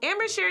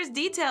Amber shares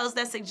details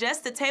that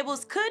suggest the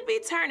tables could be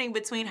turning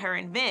between her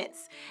and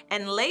Vince.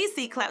 And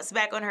Lacey claps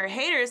back on her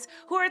haters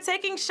who are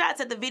taking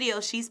shots at the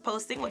video she's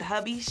posting with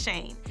hubby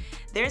Shane.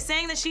 They're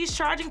saying that she's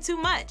charging too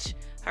much.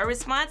 Her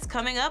response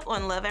coming up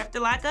on Love After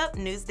Lockup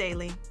News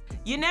Daily.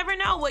 You never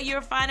know what you'll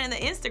find in the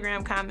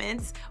Instagram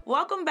comments.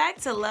 Welcome back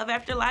to Love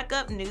After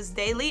Lockup News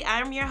Daily.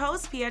 I'm your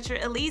host,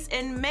 Pietra Elise,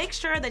 and make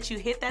sure that you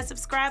hit that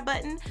subscribe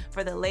button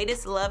for the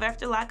latest Love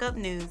After Lockup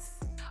news.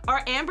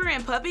 Are Amber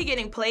and Puppy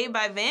getting played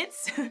by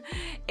Vince?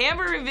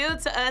 Amber revealed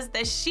to us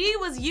that she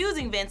was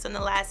using Vince on the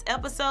last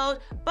episode,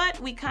 but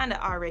we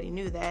kinda already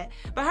knew that.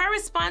 But her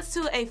response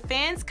to a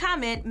fan's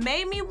comment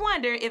made me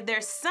wonder if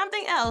there's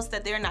something else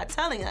that they're not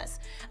telling us.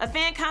 A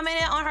fan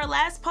commented on her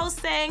last post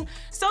saying,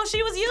 so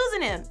she was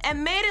using him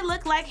and made it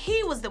look like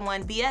he was the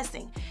one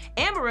BSing.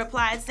 Amber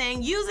replied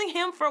saying, using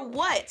him for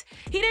what?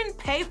 He didn't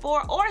pay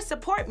for or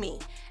support me.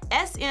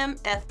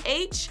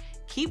 SMFH.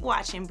 Keep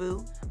watching,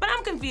 boo. But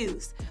I'm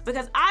confused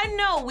because I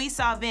know we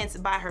saw Vince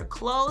buy her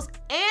clothes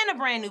and a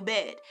brand new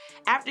bed.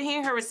 After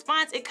hearing her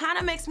response, it kind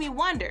of makes me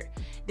wonder,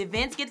 did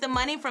Vince get the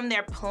money from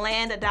their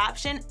planned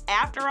adoption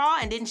after all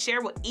and didn't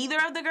share with either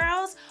of the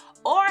girls?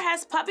 Or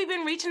has Puppy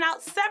been reaching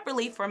out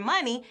separately for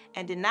money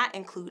and did not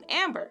include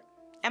Amber?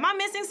 Am I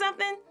missing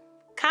something?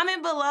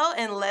 Comment below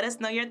and let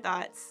us know your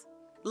thoughts.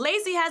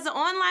 Lacey has an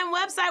online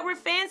website where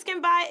fans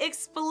can buy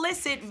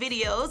explicit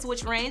videos,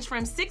 which range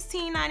from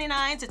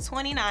 $16.99 to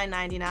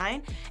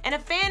 $29.99. And a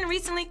fan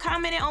recently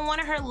commented on one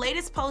of her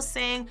latest posts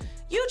saying,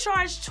 you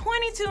charge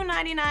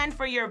 $22.99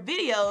 for your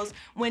videos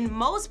when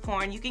most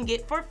porn you can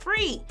get for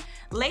free.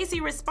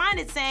 Lacey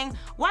responded saying,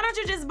 why don't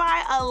you just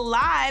buy a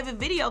live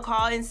video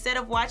call instead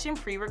of watching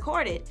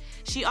pre-recorded?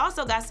 She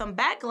also got some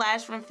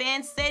backlash from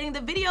fans stating the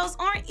videos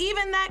aren't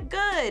even that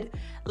good.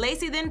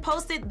 Lacey then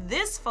posted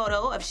this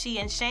photo of she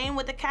and Shane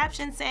with a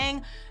caption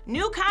saying,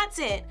 new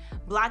content,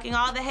 blocking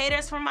all the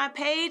haters from my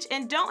page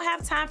and don't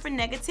have time for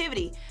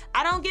negativity.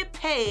 I don't get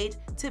paid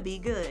to be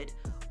good.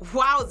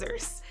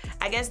 Wowzers.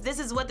 I guess this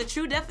is what the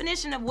true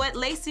definition of what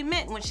Lacey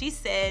meant when she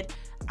said,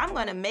 I'm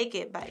gonna make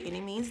it by any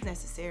means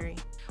necessary.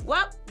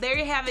 Well, there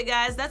you have it,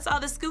 guys. That's all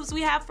the scoops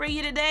we have for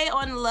you today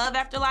on Love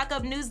After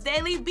Lockup News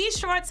Daily. Be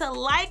sure to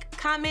like,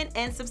 comment,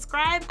 and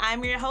subscribe.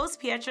 I'm your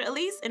host, Pietra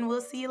Elise, and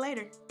we'll see you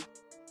later.